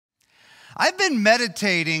I've been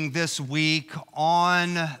meditating this week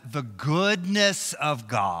on the goodness of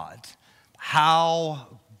God,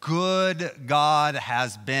 how good God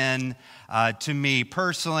has been to me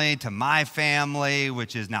personally, to my family,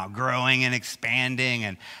 which is now growing and expanding,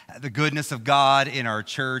 and the goodness of God in our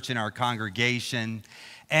church, in our congregation.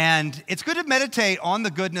 And it's good to meditate on the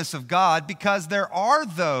goodness of God because there are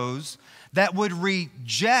those that would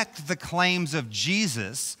reject the claims of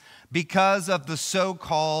Jesus because of the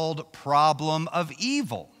so-called problem of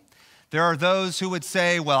evil. There are those who would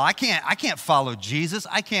say, well, I can't follow Jesus.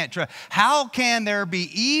 I can't trust. How can there be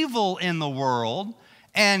evil in the world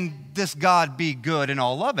and this God be good and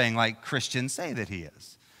all loving like Christians say that he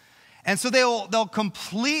is? And so they'll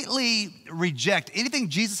completely reject anything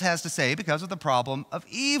Jesus has to say because of the problem of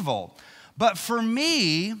evil. But for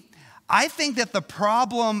me, I think that the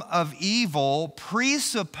problem of evil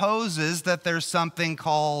presupposes that there's something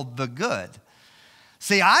called the good.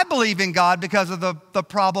 See, I believe in God because of the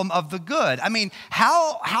problem of the good. I mean,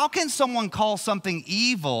 how can someone call something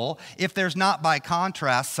evil if there's not, by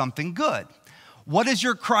contrast, something good? What is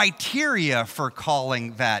your criteria for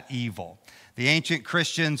calling that evil? The ancient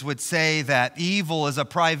Christians would say that evil is a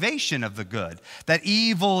privation of the good, that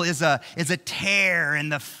evil is a tear in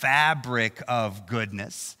the fabric of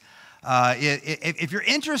goodness. If you're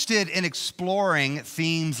interested in exploring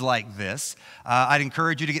themes like this, I'd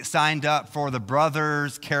encourage you to get signed up for the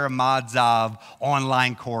Brothers Karamazov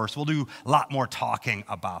online course. We'll do a lot more talking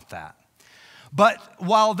about that. But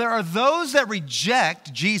while there are those that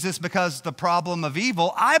reject Jesus because of the problem of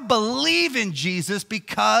evil, I believe in Jesus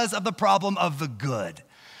because of the problem of the good.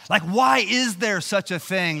 Like, why is there such a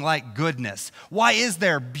thing like goodness? Why is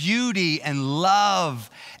there beauty and love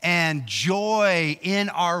and joy in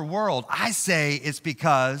our world? I say it's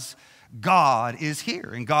because God is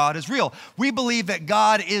here and God is real. We believe that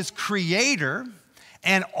God is creator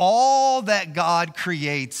and all that God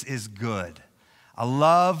creates is good. I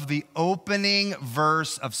love the opening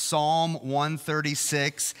verse of Psalm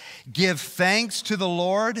 136. Give thanks to the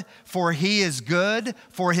Lord, for he is good,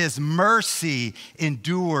 for his mercy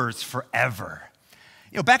endures forever.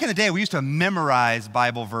 You know, back in the day, we used to memorize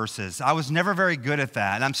Bible verses. I was never very good at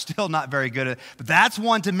that, and I'm still not very good at it, but that's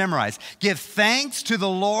one to memorize. Give thanks to the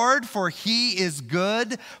Lord, for he is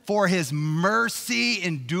good, for his mercy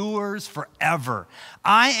endures forever.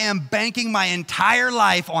 I am banking my entire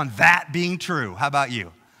life on that being true. How about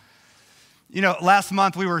you? You know, last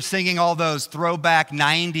month we were singing all those throwback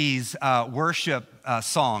 90s worship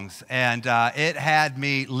songs, and it had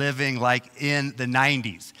me living like in the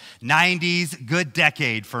 90s. 90s, good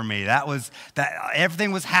decade for me.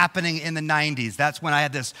 Everything was happening in the 90s. That's when I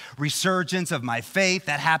had this resurgence of my faith.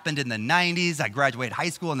 That happened in the 90s. I graduated high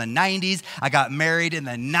school in the 90s. I got married in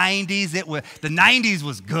the 90s. The 90s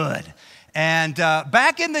was good. And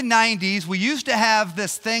back in the 90s, we used to have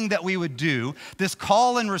this thing that we would do, this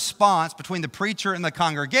call and response between the preacher and the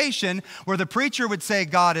congregation, where the preacher would say,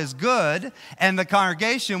 God is good, and the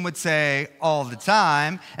congregation would say, all the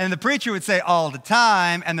time, and the preacher would say, all the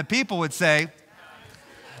time, and the people would say,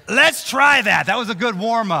 let's try that. That was a good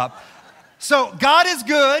warm-up. So God is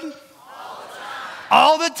good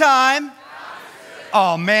all the time.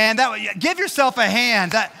 Oh, man, give yourself a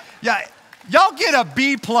hand. Y'all get a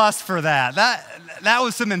B+ for that. That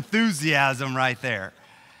was some enthusiasm right there.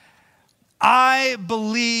 I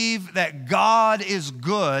believe that God is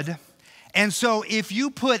good, and so if you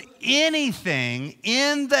put anything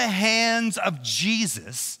in the hands of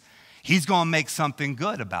Jesus, he's going to make something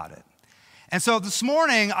good about it. And so this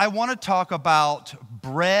morning, I want to talk about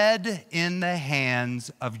bread in the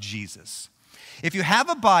hands of Jesus. If you have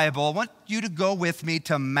a Bible, I want you to go with me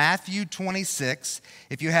to Matthew 26.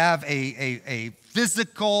 If you have a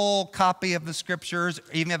physical copy of the scriptures, or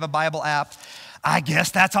even have a Bible app, I guess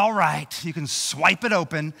that's all right. You can swipe it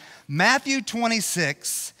open. Matthew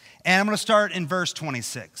 26, and I'm going to start in verse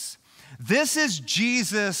 26. This is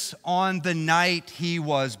Jesus on the night he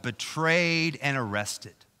was betrayed and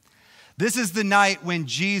arrested. This is the night when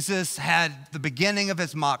Jesus had the beginning of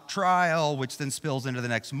his mock trial, which then spills into the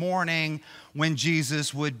next morning, when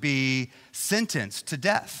Jesus would be sentenced to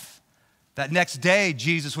death. That next day,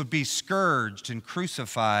 Jesus would be scourged and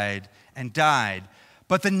crucified and died.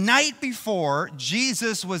 But the night before,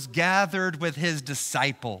 Jesus was gathered with his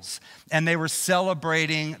disciples, and they were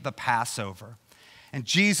celebrating the Passover. And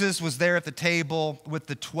Jesus was there at the table with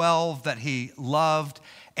the 12 that he loved.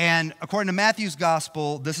 And according to Matthew's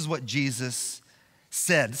gospel, this is what Jesus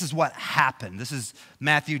said. This is what happened. This is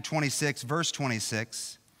Matthew 26, verse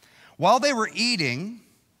 26. While they were eating,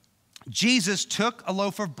 Jesus took a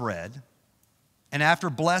loaf of bread, and after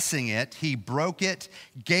blessing it, he broke it,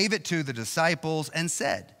 gave it to the disciples, and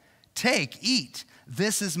said, "Take, eat,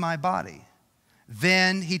 this is my body."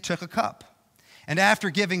 Then he took a cup, and after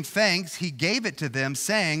giving thanks, he gave it to them,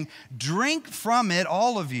 saying, "Drink from it,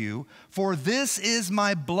 all of you, for this is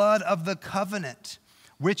my blood of the covenant,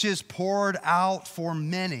 which is poured out for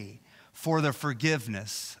many for the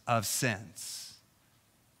forgiveness of sins."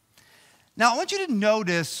 Now, I want you to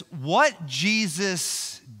notice what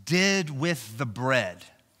Jesus did with the bread.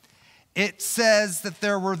 It says that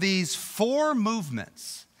there were these 4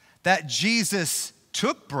 movements that Jesus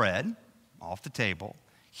took bread off the table,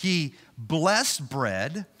 he blessed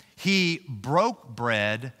bread, he broke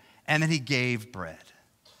bread, and then he gave bread.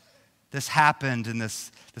 This happened in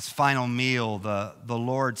this final meal, the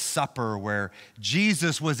Lord's Supper, where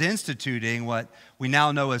Jesus was instituting what we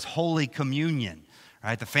now know as Holy Communion,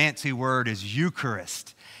 right? The fancy word is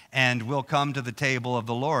Eucharist, and we'll come to the table of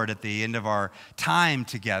the Lord at the end of our time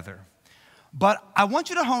together. But I want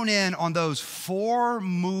you to hone in on those 4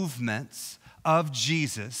 movements of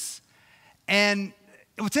Jesus. And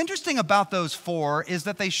what's interesting about those 4 is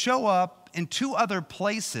that they show up in 2 other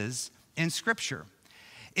places in Scripture.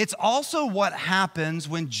 It's also what happens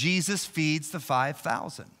when Jesus feeds the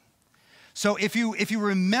 5,000. So if you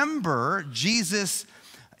remember, Jesus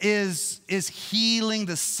is healing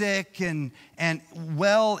the sick and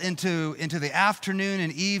well into the afternoon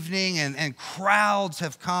and evening, and crowds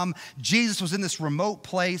have come. Jesus was in this remote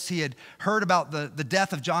place. He had heard about the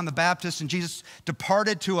death of John the Baptist, and Jesus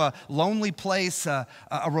departed to a lonely place, a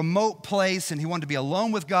remote place, and he wanted to be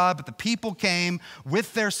alone with God, but the people came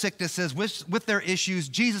with their sicknesses, with their issues.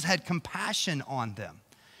 Jesus had compassion on them,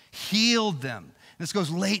 healed them. This goes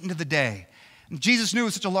late into the day. Jesus knew it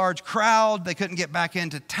was such a large crowd, they couldn't get back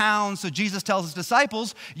into town, so Jesus tells his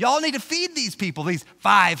disciples, y'all need to feed these people, these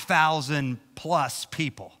 5,000 plus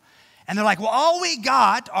people. And they're like, well, all we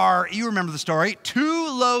got are, you remember the story,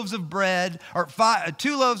 2 loaves of bread, or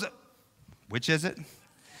 2 loaves of, which is it?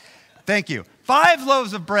 Thank you. 5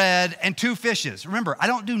 loaves of bread and 2 fishes. Remember, I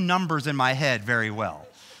don't do numbers in my head very well,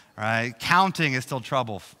 right? Counting is still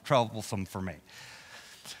troublesome for me.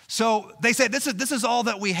 So they say, this is all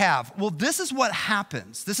that we have. Well, this is what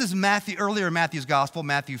happens. This is earlier in Matthew's gospel,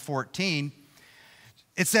 Matthew 14.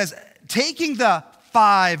 It says, taking the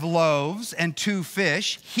 5 loaves and 2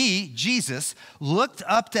 fish, he, Jesus, looked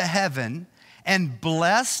up to heaven and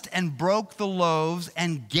blessed and broke the loaves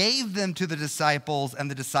and gave them to the disciples,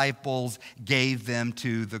 and the disciples gave them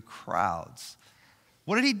to the crowds.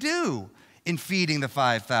 What did he do in feeding the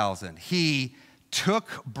 5,000? He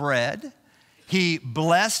took bread, he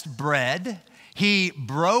blessed bread, he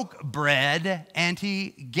broke bread, and he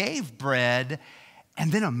gave bread,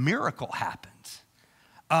 and then a miracle happened.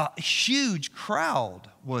 A huge crowd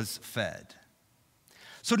was fed.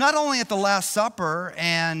 So not only at the Last Supper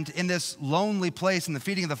and in this lonely place in the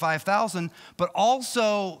feeding of the 5,000, but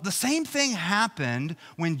also the same thing happened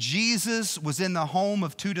when Jesus was in the home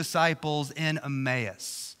of 2 disciples in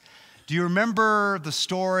Emmaus. Do you remember the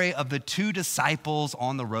story of the 2 disciples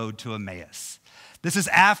on the road to Emmaus? This is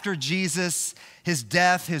after Jesus, his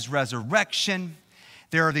death, his resurrection.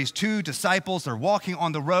 There are these 2 disciples, they're walking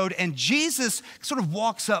on the road, and Jesus sort of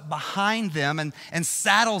walks up behind them and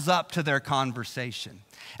saddles up to their conversation.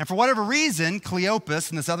 And for whatever reason, Cleopas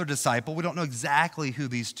and this other disciple, we don't know exactly who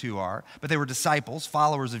these 2 are, but they were disciples,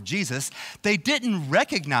 followers of Jesus. They didn't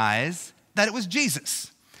recognize that it was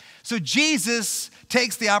Jesus. So Jesus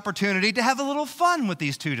takes the opportunity to have a little fun with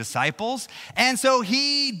these 2 disciples, and so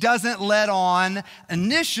he doesn't let on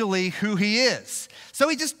initially who he is. So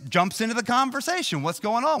he just jumps into the conversation. What's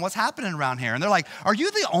going on? What's happening around here? And they're like, are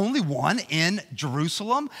you the only one in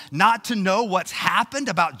Jerusalem not to know what's happened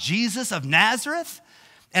about Jesus of Nazareth?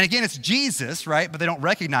 And again, it's Jesus, right? But they don't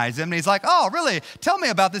recognize him. And he's like, oh, really? Tell me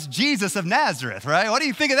about this Jesus of Nazareth, right? What do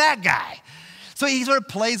you think of that guy? So he sort of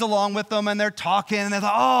plays along with them, and they're talking, and they're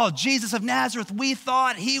like, oh, Jesus of Nazareth, we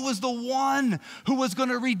thought he was the one who was going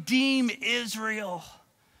to redeem Israel.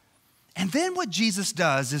 And then what Jesus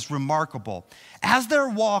does is remarkable. As they're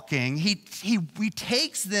walking, he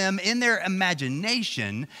takes them in their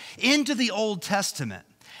imagination into the Old Testament.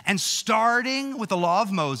 And starting with the law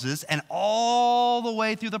of Moses and all the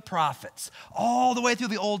way through the prophets, all the way through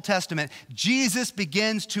the Old Testament, Jesus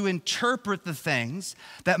begins to interpret the things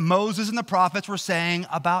that Moses and the prophets were saying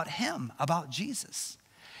about him, about Jesus.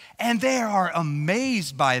 And they are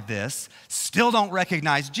amazed by this, still don't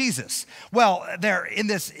recognize Jesus. Well, they're in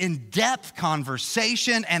this in-depth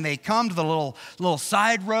conversation, and they come to the little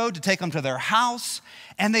side road to take them to their house.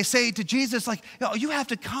 And they say to Jesus, like, you have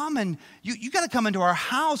to come, and you got to come into our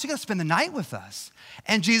house. You got to spend the night with us.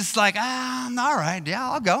 And Jesus is like, all right,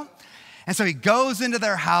 yeah, I'll go. And so he goes into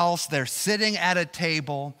their house, they're sitting at a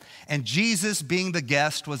table, and Jesus, being the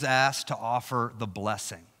guest, was asked to offer the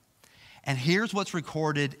blessing. And here's what's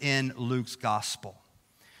recorded in Luke's gospel.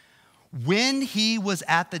 When he was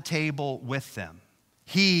at the table with them,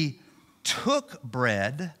 he took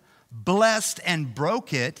bread, blessed and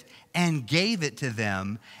broke it, and gave it to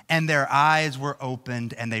them, and their eyes were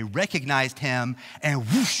opened, and they recognized him, and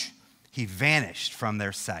whoosh, he vanished from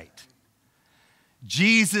their sight.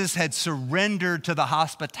 Jesus had surrendered to the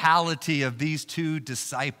hospitality of these two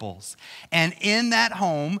disciples. And in that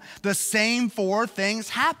home, the same four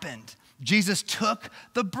things happened. Jesus took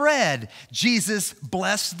the bread. Jesus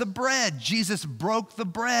blessed the bread. Jesus broke the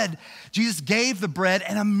bread. Jesus gave the bread,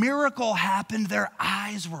 and a miracle happened. Their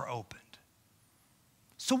eyes were opened.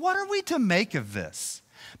 So what are we to make of this?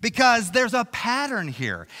 Because there's a pattern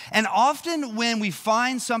here. And often when we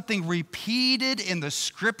find something repeated in the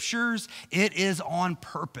scriptures, it is on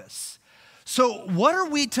purpose. So what are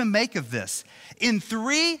we to make of this? In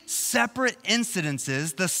 3 separate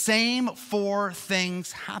incidences, the same 4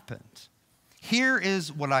 things happened. Here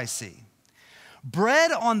is what I see.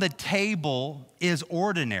 Bread on the table is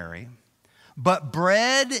ordinary, but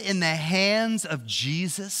bread in the hands of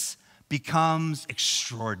Jesus becomes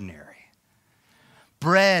extraordinary.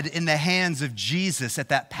 Bread in the hands of Jesus at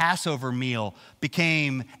that Passover meal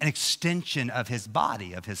became an extension of his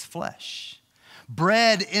body, of his flesh.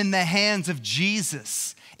 Bread in the hands of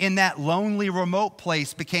Jesus in that lonely, remote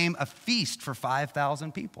place became a feast for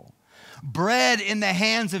 5,000 people. Bread in the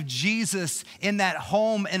hands of Jesus in that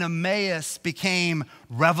home in Emmaus became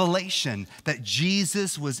revelation that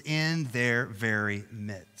Jesus was in their very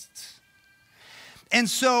midst. And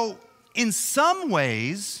so, in some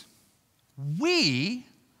ways, we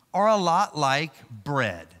are a lot like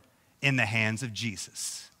bread in the hands of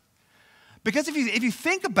Jesus. Because if you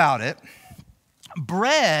think about it,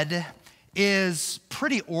 bread is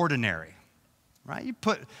pretty ordinary, right? You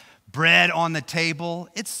put bread on the table,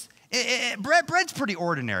 bread's pretty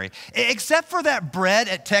ordinary. Except for that bread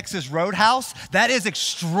at Texas Roadhouse, that is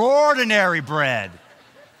extraordinary bread.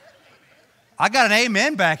 I got an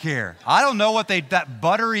amen back here. I don't know what that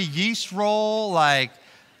buttery yeast roll, like,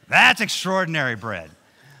 that's extraordinary bread.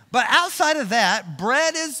 But outside of that,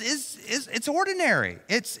 bread it's ordinary.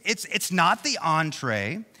 It's not the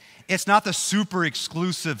entree. It's not the super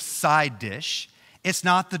exclusive side dish. It's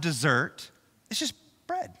not the dessert. It's just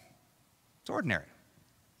bread. It's ordinary.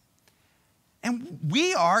 And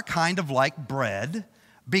we are kind of like bread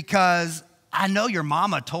because I know your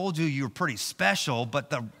mama told you you were pretty special, but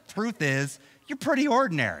the truth is you're pretty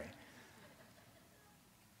ordinary.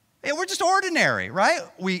 Yeah, we're just ordinary, right?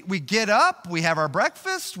 We get up, we have our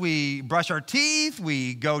breakfast, we brush our teeth,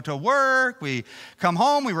 we go to work, we come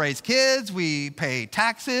home, we raise kids, we pay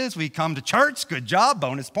taxes, we come to church, good job,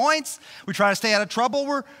 bonus points. We try to stay out of trouble.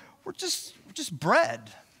 We're just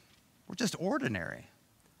bread. We're just ordinary.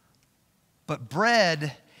 But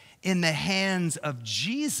bread in the hands of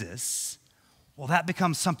Jesus, well, that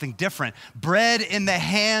becomes something different. Bread in the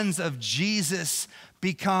hands of Jesus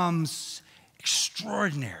becomes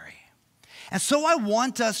extraordinary. And so I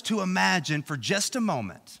want us to imagine for just a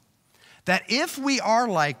moment that if we are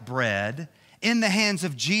like bread in the hands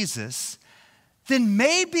of Jesus, then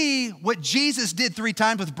maybe what Jesus did 3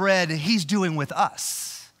 times with bread, he's doing with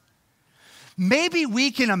us. Maybe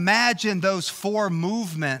we can imagine those 4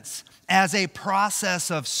 movements as a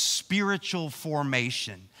process of spiritual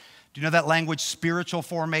formation. Do you know that language, spiritual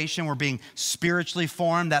formation? We're being spiritually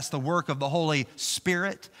formed. That's the work of the Holy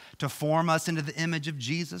Spirit to form us into the image of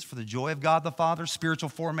Jesus for the joy of God the Father, spiritual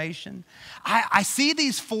formation. I see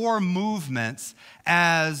these 4 movements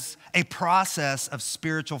as a process of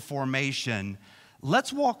spiritual formation.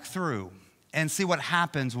 Let's walk through and see what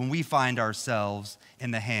happens when we find ourselves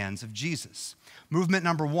in the hands of Jesus. Movement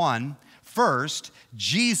number 1, first,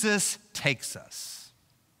 Jesus takes us.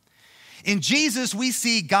 In Jesus, we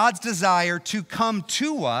see God's desire to come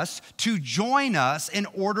to us, to join us in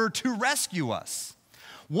order to rescue us.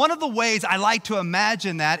 One of the ways I like to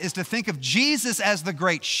imagine that is to think of Jesus as the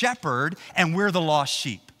great shepherd and we're the lost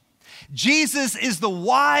sheep. Jesus is the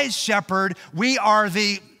wise shepherd. We are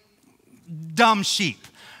the dumb sheep.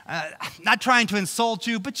 Not trying to insult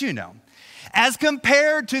you, but you know. As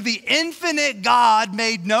compared to the infinite God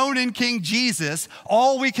made known in King Jesus,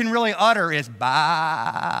 all we can really utter is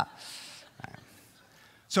bah.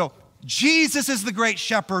 So Jesus is the great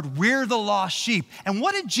shepherd. We're the lost sheep. And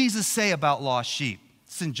what did Jesus say about lost sheep?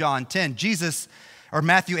 It's in John 10.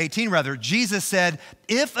 Matthew 18 rather. Jesus said,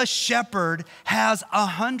 if a shepherd has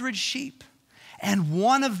 100 sheep and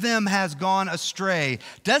one of them has gone astray,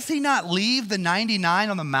 does he not leave the 99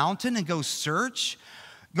 on the mountain and go search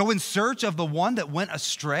Go in search of the one that went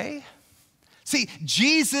astray? See,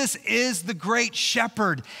 Jesus is the great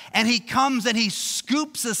shepherd, and he comes and he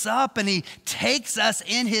scoops us up and he takes us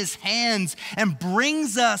in his hands and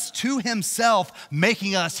brings us to himself,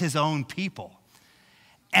 making us his own people.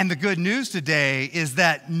 And the good news today is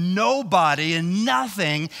that nobody and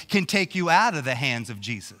nothing can take you out of the hands of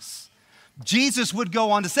Jesus. Jesus would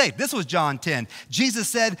go on to say, this was John 10, Jesus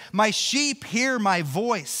said, "My sheep hear my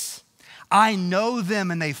voice. I know them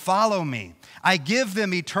and they follow me. I give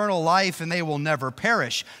them eternal life and they will never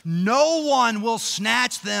perish. No one will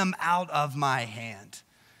snatch them out of my hand."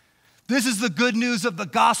 This is the good news of the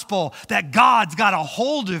gospel, that God's got a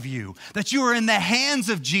hold of you, that you are in the hands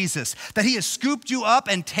of Jesus, that he has scooped you up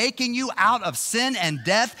and taken you out of sin and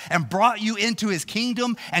death and brought you into his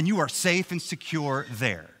kingdom, and you are safe and secure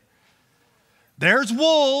there. There's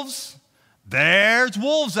wolves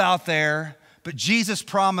out there, but Jesus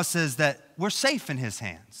promises that we're safe in his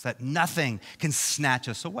hands, that nothing can snatch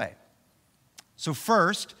us away. So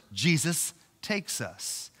first, Jesus takes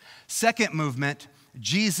us. Second movement,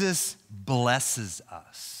 Jesus blesses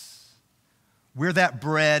us. We're that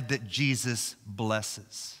bread that Jesus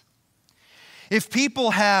blesses. If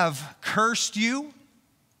people have cursed you,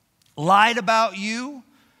 lied about you,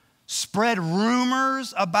 spread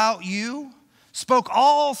rumors about you, spoke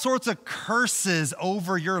all sorts of curses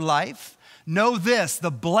over your life, know this: the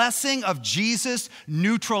blessing of Jesus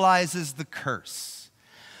neutralizes the curse.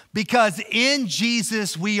 Because in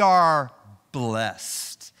Jesus we are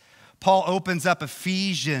blessed. Paul opens up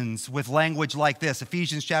Ephesians with language like this.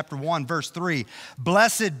 Ephesians chapter 1, verse 3.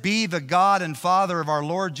 "Blessed be the God and Father of our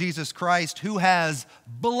Lord Jesus Christ, who has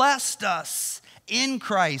blessed us in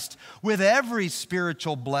Christ with every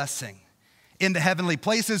spiritual blessing in the heavenly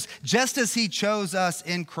places, just as he chose us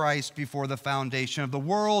in Christ before the foundation of the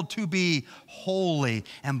world to be holy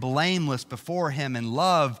and blameless before him in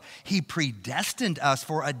love. He predestined us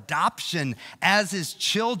for adoption as his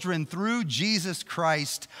children through Jesus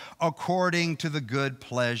Christ, according to the good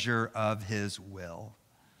pleasure of his will."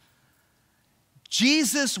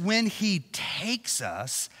 Jesus, when he takes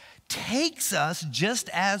us just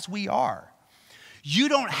as we are. You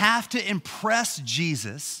don't have to impress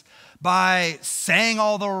Jesus by saying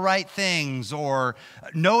all the right things or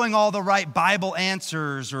knowing all the right Bible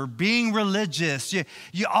answers or being religious.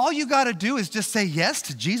 All you got to do is just say yes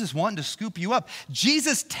to Jesus wanting to scoop you up.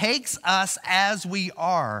 Jesus takes us as we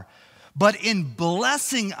are, but in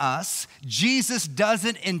blessing us, Jesus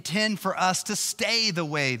doesn't intend for us to stay the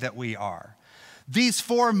way that we are. These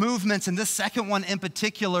four movements, and this second one in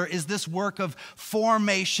particular, is this work of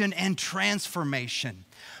formation and transformation.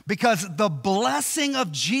 Because the blessing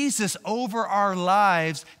of Jesus over our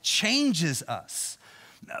lives changes us.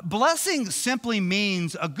 Blessing simply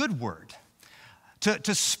means a good word.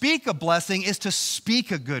 To speak a blessing is to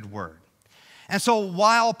speak a good word. And so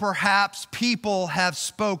while perhaps people have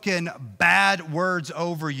spoken bad words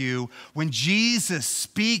over you, when Jesus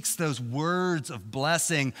speaks those words of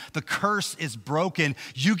blessing, the curse is broken.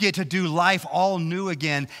 You get to do life all new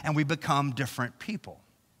again, and we become different people.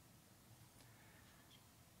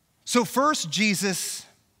 So first, Jesus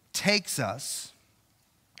takes us,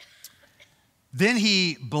 then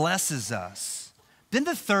he blesses us. Then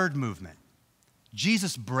the third movement,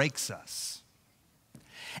 Jesus breaks us.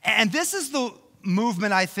 And this is the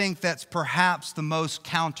movement, I think, that's perhaps the most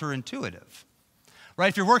counterintuitive, right?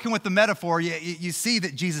 If you're working with the metaphor, you see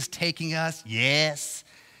that Jesus taking us, yes.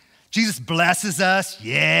 Jesus blesses us,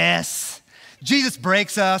 yes. Jesus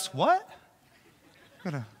breaks us, what?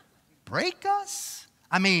 Gonna break us?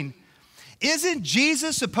 I mean, isn't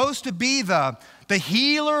Jesus supposed to be the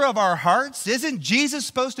healer of our hearts? Isn't Jesus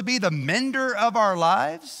supposed to be the mender of our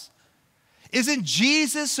lives? Isn't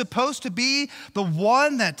Jesus supposed to be the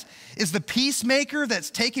one that is the peacemaker that's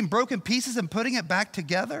taking broken pieces and putting it back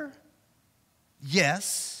together?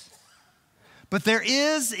 Yes. But there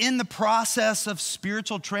is, in the process of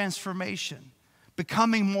spiritual transformation,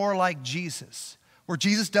 becoming more like Jesus, where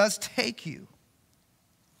Jesus does take you,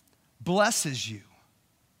 blesses you,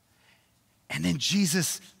 and then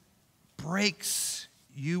Jesus breaks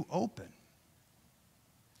you open.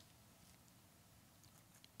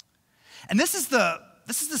 And this is the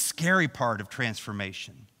scary part of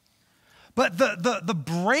transformation. But the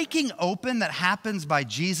breaking open that happens by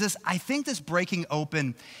Jesus, I think this breaking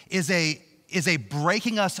open is a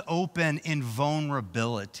breaking us open in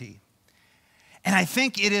vulnerability. And I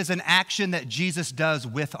think it is an action that Jesus does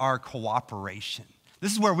with our cooperation.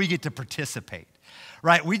 This is where we get to participate.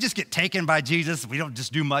 Right? We just get taken by Jesus. We don't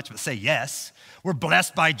just do much but say yes. We're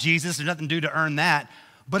blessed by Jesus. There's nothing to do to earn that.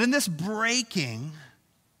 But in this breaking,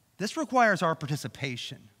 this requires our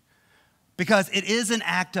participation. because it is an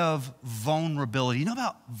act of vulnerability. You know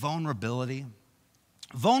about vulnerability?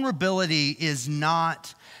 Vulnerability is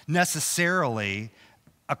not necessarily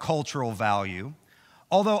a cultural value,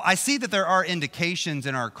 although I see that there are indications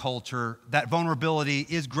in our culture that vulnerability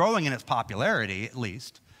is growing in its popularity, at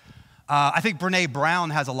least. I think Brene Brown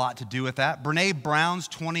has a lot to do with that. Brene Brown's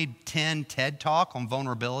 2010 TED Talk on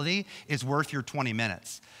vulnerability is worth your 20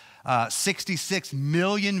 minutes. 66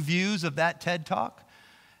 million views of that TED Talk.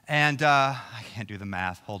 And I can't do the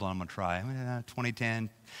math. Hold on, I'm going to try. 2010,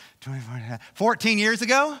 14 years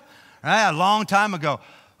ago, right? A long time ago.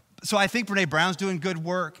 So I think Brene Brown's doing good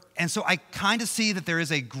work. And so I kind of see that there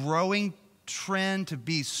is a growing trend to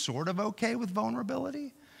be sort of okay with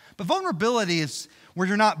vulnerability. But vulnerability is where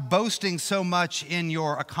you're not boasting so much in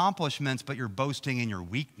your accomplishments, but you're boasting in your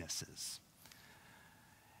weaknesses.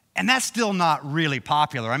 And that's still not really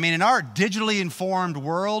popular. I mean, in our digitally informed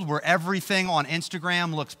world where everything on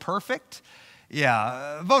Instagram looks perfect,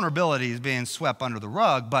 vulnerability is being swept under the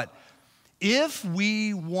rug. But if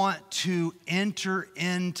we want to enter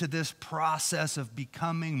into this process of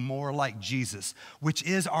becoming more like Jesus, which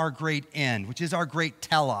is our great end, which is our great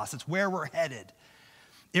telos, it's where we're headed,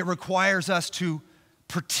 it requires us to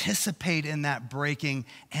participate in that breaking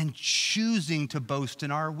and choosing to boast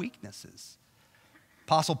in our weaknesses.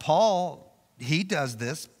 Apostle Paul, he does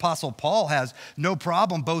this. Apostle Paul has no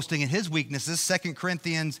problem boasting in his weaknesses. 2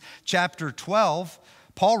 Corinthians chapter 12,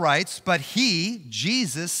 Paul writes, "But he,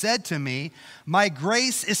 Jesus, said to me, 'My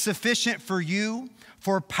grace is sufficient for you,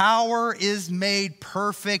 for power is made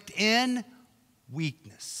perfect in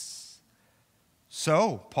weakness.'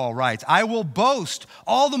 So," Paul writes, "I will boast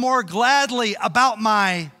all the more gladly about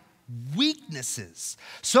my weaknesses,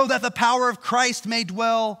 so that the power of Christ may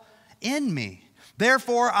dwell in me.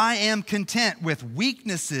 Therefore, I am content with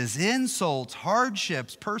weaknesses, insults,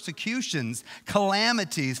 hardships, persecutions,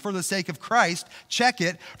 calamities for the sake of Christ." Check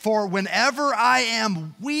it. "For whenever I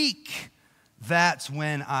am weak, that's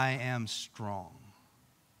when I am strong."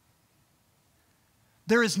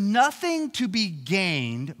 There is nothing to be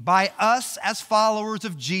gained by us as followers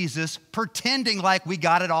of Jesus pretending like we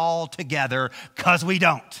got it all together, because we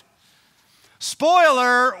don't.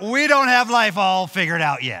 Spoiler, we don't have life all figured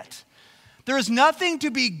out yet. There is nothing to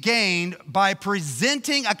be gained by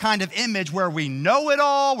presenting a kind of image where we know it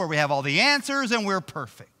all, where we have all the answers, and we're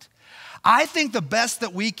perfect. I think the best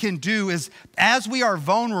that we can do is, as we are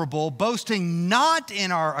vulnerable, boasting not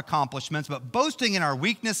in our accomplishments, but boasting in our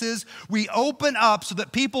weaknesses, we open up so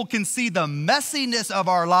that people can see the messiness of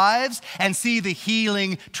our lives and see the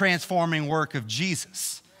healing, transforming work of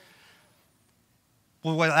Jesus.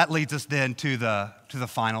 Well, that leads us then to the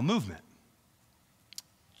final movement.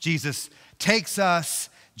 Jesus takes us,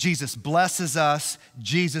 Jesus blesses us,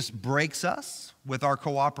 Jesus breaks us with our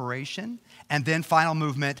cooperation, and then final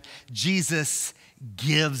movement, Jesus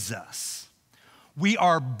gives us. We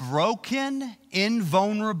are broken in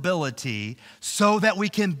vulnerability so that we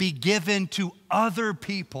can be given to other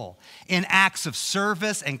people in acts of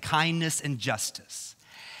service and kindness and justice.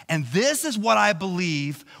 And this is what I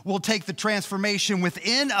believe will take the transformation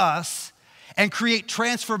within us and create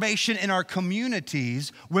transformation in our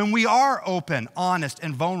communities when we are open, honest,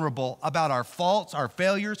 and vulnerable about our faults, our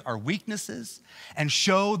failures, our weaknesses, and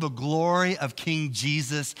show the glory of King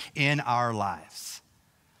Jesus in our lives.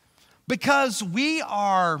 Because we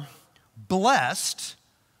are blessed,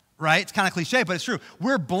 right? It's kind of cliche, but it's true.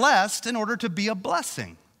 We're blessed in order to be a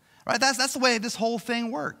blessing, right? That's the way this whole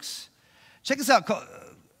thing works. Check this out,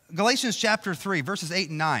 Galatians chapter 3, verses 8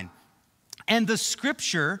 and 9. "And the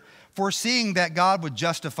scripture, foreseeing that God would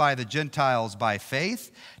justify the Gentiles by faith,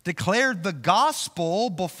 declared the gospel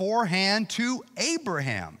beforehand to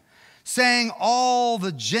Abraham, saying, 'All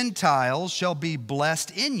the Gentiles shall be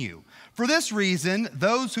blessed in you.' For this reason,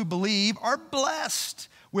 those who believe are blessed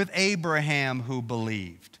with Abraham who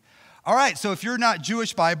believed." All right, so if you're not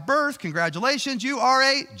Jewish by birth, congratulations, you are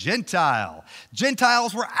a Gentile.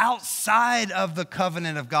 Gentiles were outside of the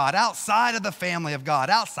covenant of God, outside of the family of God,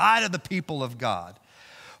 outside of the people of God.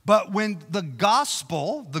 But when the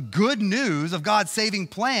gospel, the good news of God's saving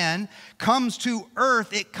plan, comes to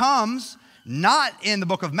earth, it comes not in the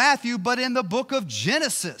book of Matthew, but in the book of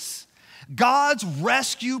Genesis. God's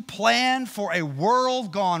rescue plan for a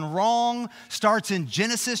world gone wrong starts in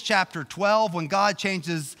Genesis chapter 12 when God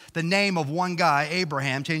changes the name of one guy,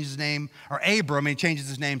 Abraham, changes his name, or Abram, and he changes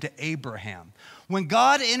his name to Abraham. When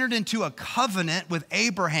God entered into a covenant with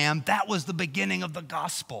Abraham, that was the beginning of the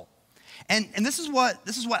gospel. And this is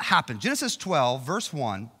what happened. Genesis 12, verse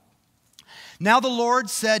 1. "Now the Lord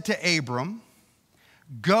said to Abram,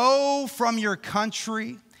 'Go from your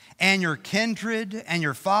country and your kindred and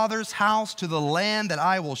your father's house to the land that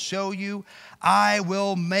I will show you. I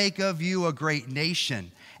will make of you a great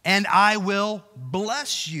nation, and I will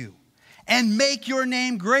bless you and make your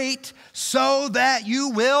name great so that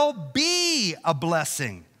you will be a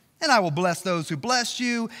blessing. And I will bless those who bless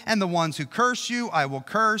you, and the ones who curse you I will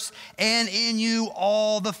curse, and in you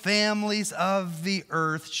all the families of the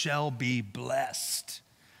earth shall be blessed.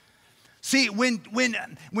 See, when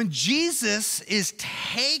Jesus is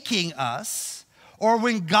taking us, or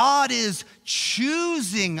when God is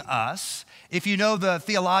choosing us, if you know the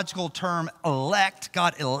theological term elect,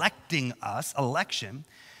 God electing us, election,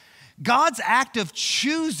 God's act of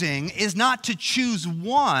choosing is not to choose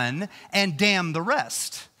one and damn the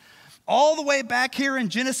rest. All the way back here in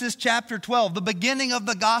Genesis chapter 12, the beginning of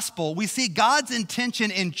the gospel, we see God's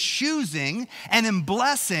intention in choosing and in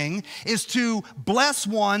blessing is to bless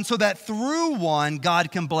one so that through one,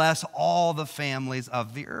 God can bless all the families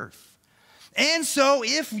of the earth. And so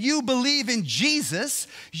if you believe in Jesus,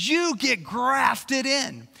 you get grafted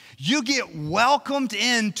in. You get welcomed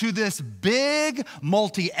into this big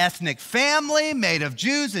multi-ethnic family made of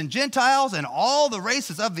Jews and Gentiles and all the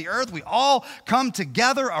races of the earth. We all come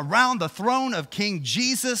together around the throne of King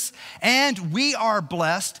Jesus, and we are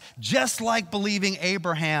blessed just like believing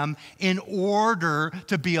Abraham in order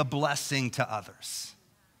to be a blessing to others.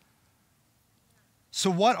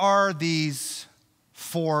 So what are these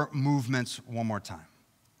four movements one more time?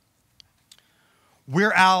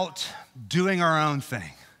 We're out doing our own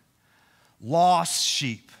thing. Lost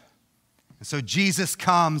sheep. And so Jesus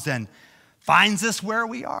comes and finds us where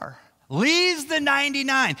we are. Leaves the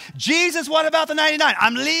 99. Jesus, what about the 99?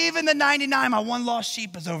 I'm leaving the 99. My one lost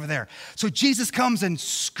sheep is over there. So Jesus comes and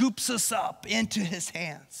scoops us up into his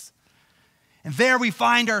hands. And there we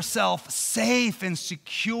find ourselves safe and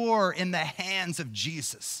secure in the hands of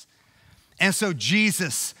Jesus. And so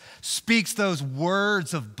Jesus speaks those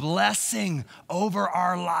words of blessing over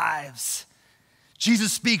our lives.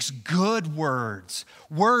 Jesus speaks good words,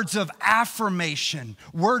 words of affirmation,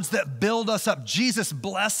 words that build us up. Jesus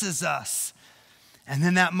blesses us. And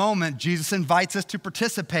in that moment, Jesus invites us to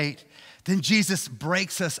participate. Then Jesus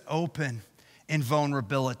breaks us open in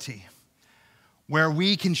vulnerability, where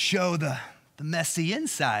we can show the messy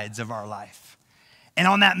insides of our life. And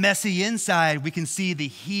on that messy inside, we can see the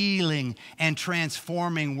healing and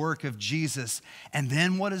transforming work of Jesus. And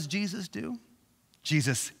then what does Jesus do?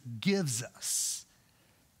 Jesus gives us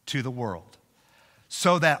to the world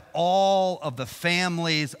so that all of the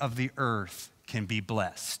families of the earth can be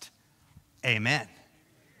blessed. Amen.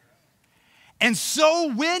 And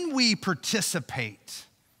so when we participate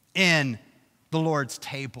in the Lord's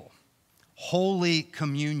table, Holy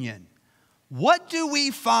Communion, what do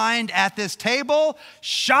we find at this table?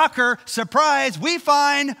 Shocker, surprise, we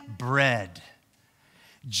find bread.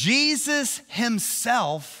 Jesus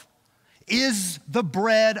himself is the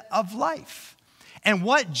bread of life. And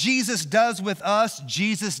what Jesus does with us,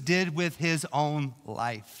 Jesus did with his own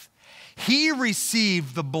life. He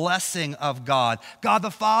received the blessing of God. God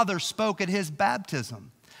the Father spoke at his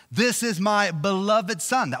baptism. This is my beloved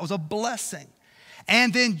Son. That was a blessing.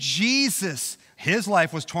 And then Jesus, his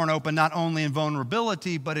life was torn open not only in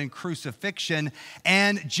vulnerability, but in crucifixion.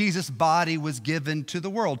 And Jesus' body was given to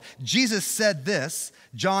the world. Jesus said this,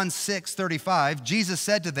 John 6:35. Jesus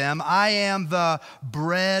said to them, I am the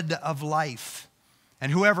bread of life.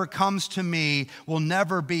 And whoever comes to me will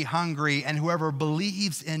never be hungry, and whoever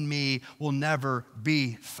believes in me will never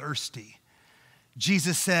be thirsty.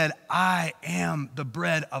 Jesus said, I am the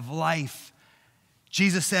bread of life.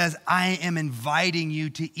 Jesus says, I am inviting you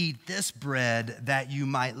to eat this bread that you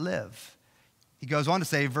might live. He goes on to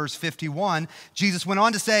say, verse 51, Jesus went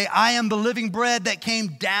on to say, I am the living bread that came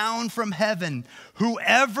down from heaven.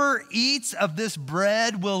 Whoever eats of this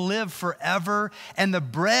bread will live forever, and the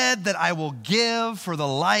bread that I will give for the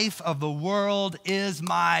life of the world is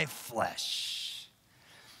my flesh.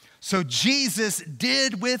 So Jesus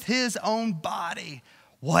did with his own body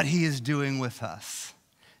what he is doing with us.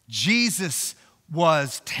 Jesus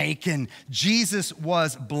was taken. Jesus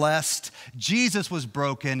was blessed. Jesus was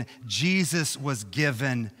broken. Jesus was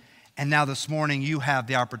given. And now this morning, you have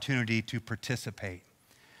the opportunity to participate.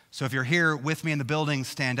 So if you're here with me in the building,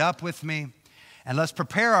 stand up with me, and let's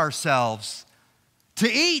prepare ourselves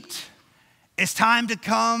to eat. It's time to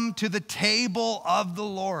come to the table of the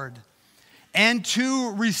Lord and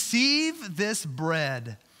to receive this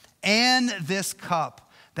bread and this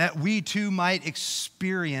cup, that we too might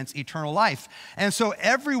experience eternal life. And so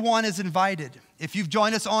everyone is invited. If you've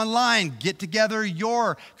joined us online, get together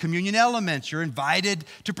your communion elements. You're invited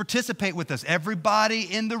to participate with us. Everybody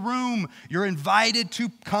in the room, you're invited to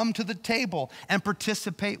come to the table and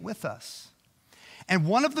participate with us. And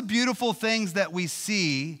one of the beautiful things that we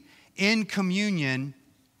see in communion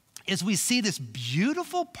is we see this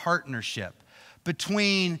beautiful partnership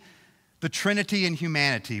between the Trinity and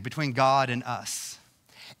humanity, between God and us.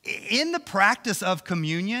 In the practice of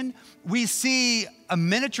communion, we see a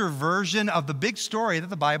miniature version of the big story that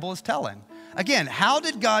the Bible is telling. Again, how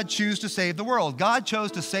did God choose to save the world? God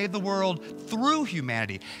chose to save the world through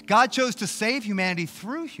humanity. God chose to save humanity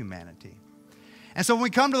through humanity. And so when we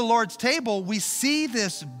come to the Lord's table, we see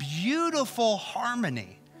this beautiful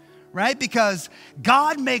harmony, right? Because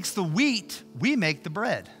God makes the wheat, we make the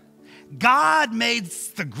bread. God makes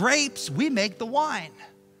the grapes, we make the wine.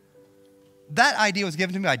 That idea was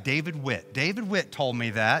given to me by David Witt. David Witt told me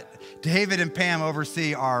that. David and Pam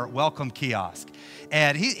oversee our welcome kiosk.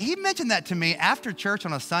 And he mentioned that to me after church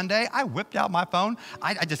on a Sunday. I whipped out my phone.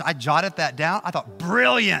 I jotted that down. I thought,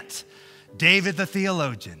 brilliant, David the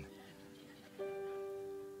theologian.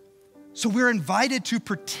 So we're invited to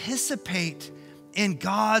participate in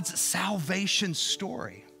God's salvation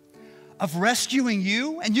story of rescuing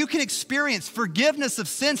you, and you can experience forgiveness of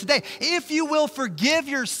sins today. If you will forgive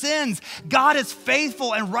your sins, God is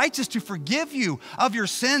faithful and righteous to forgive you of your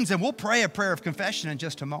sins, and we'll pray a prayer of confession in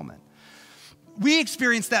just a moment. We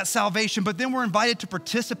experience that salvation, but then we're invited to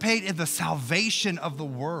participate in the salvation of the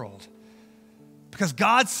world. Because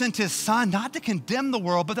God sent his son not to condemn the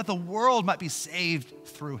world, but that the world might be saved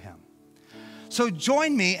through him. So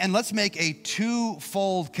join me and let's make a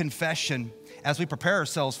twofold confession as we prepare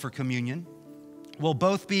ourselves for communion. We'll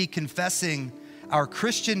both be confessing our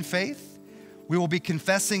Christian faith, we will be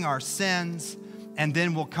confessing our sins, and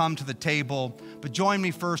then we'll come to the table. But join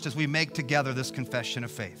me first as we make together this confession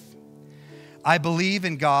of faith. I believe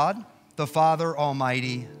in God, the Father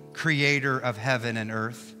Almighty, creator of heaven and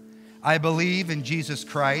earth. I believe in Jesus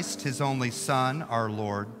Christ, his only Son, our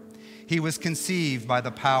Lord. He was conceived by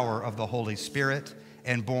the power of the Holy Spirit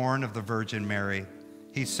and born of the Virgin Mary.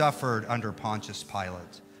 He suffered under Pontius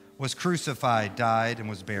Pilate, was crucified, died, and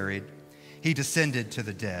was buried. He descended to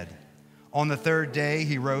the dead. On the third day,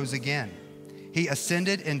 he rose again. He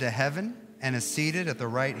ascended into heaven and is seated at the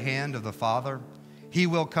right hand of the Father. He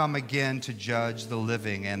will come again to judge the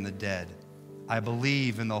living and the dead. I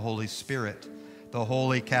believe in the Holy Spirit, the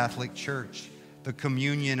Holy Catholic Church, the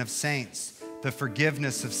communion of saints, the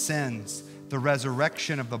forgiveness of sins, the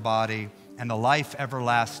resurrection of the body, and the life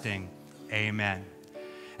everlasting. Amen.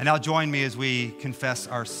 And now join me as we confess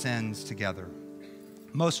our sins together.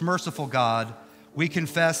 Most merciful God, we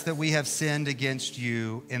confess that we have sinned against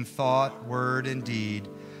you in thought, word, and deed,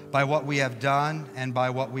 by what we have done and by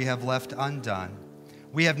what we have left undone.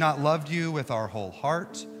 We have not loved you with our whole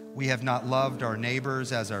heart. We have not loved our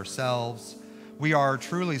neighbors as ourselves. We are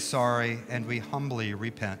truly sorry and we humbly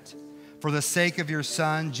repent. For the sake of your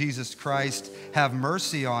Son, Jesus Christ, have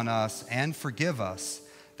mercy on us and forgive us,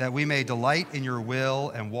 that we may delight in your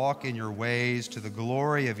will and walk in your ways to the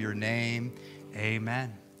glory of your name.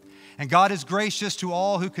 Amen. And God is gracious to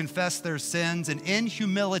all who confess their sins and in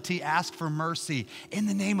humility ask for mercy. In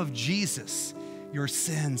the name of Jesus, your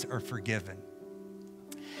sins are forgiven.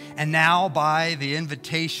 And now, by the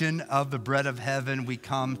invitation of the bread of heaven, we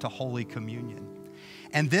come to Holy Communion.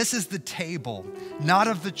 And this is the table, not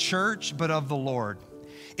of the church, but of the Lord.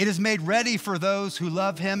 It is made ready for those who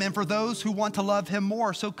love him and for those who want to love him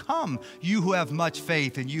more. So come, you who have much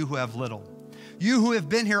faith and you who have little. You who have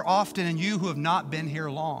been here often and you who have not been here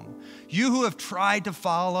long. You who have tried to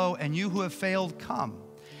follow and you who have failed, come.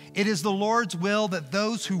 It is the Lord's will that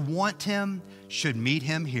those who want him should meet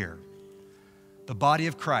him here. The body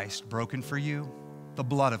of Christ broken for you, the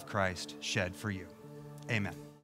blood of Christ shed for you. Amen.